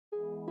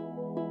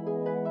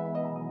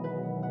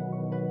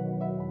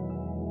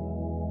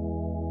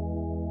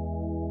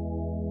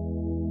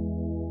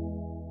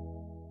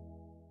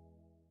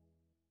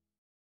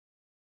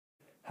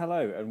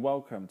Hello and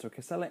welcome to a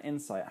Casella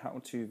Insight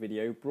how-to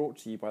video brought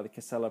to you by the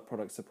Casella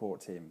Product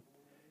Support Team.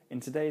 In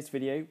today's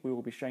video, we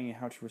will be showing you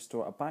how to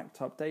restore a backed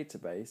up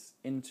database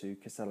into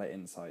Casella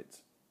Insight.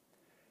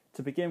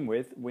 To begin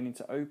with, we need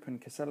to open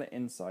Casella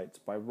Insight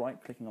by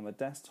right-clicking on the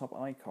desktop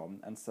icon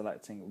and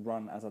selecting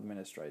Run as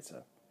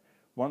Administrator.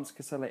 Once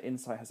Casella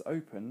Insight has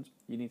opened,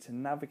 you need to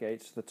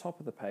navigate to the top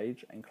of the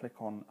page and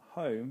click on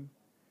Home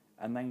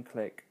and then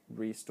click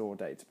Restore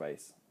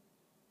Database.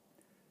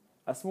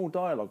 A small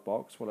dialog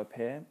box will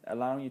appear,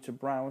 allowing you to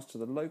browse to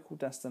the local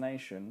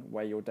destination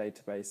where your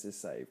database is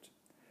saved.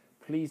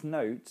 Please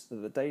note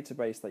that the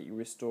database that you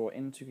restore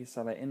into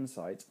Casella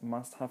Insight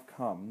must have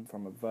come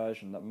from a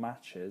version that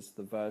matches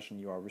the version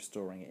you are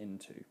restoring it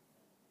into.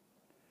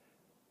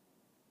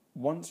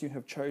 Once you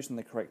have chosen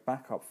the correct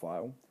backup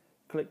file,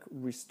 click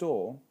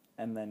Restore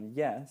and then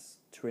Yes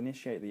to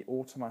initiate the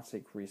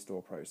automatic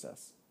restore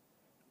process.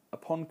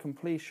 Upon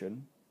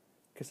completion,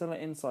 Casella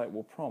Insight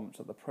will prompt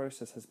that the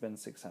process has been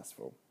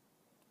successful.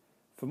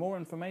 For more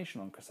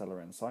information on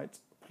Casella Insight,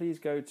 please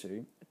go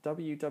to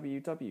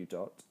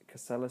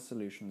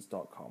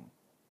www.casellasolutions.com.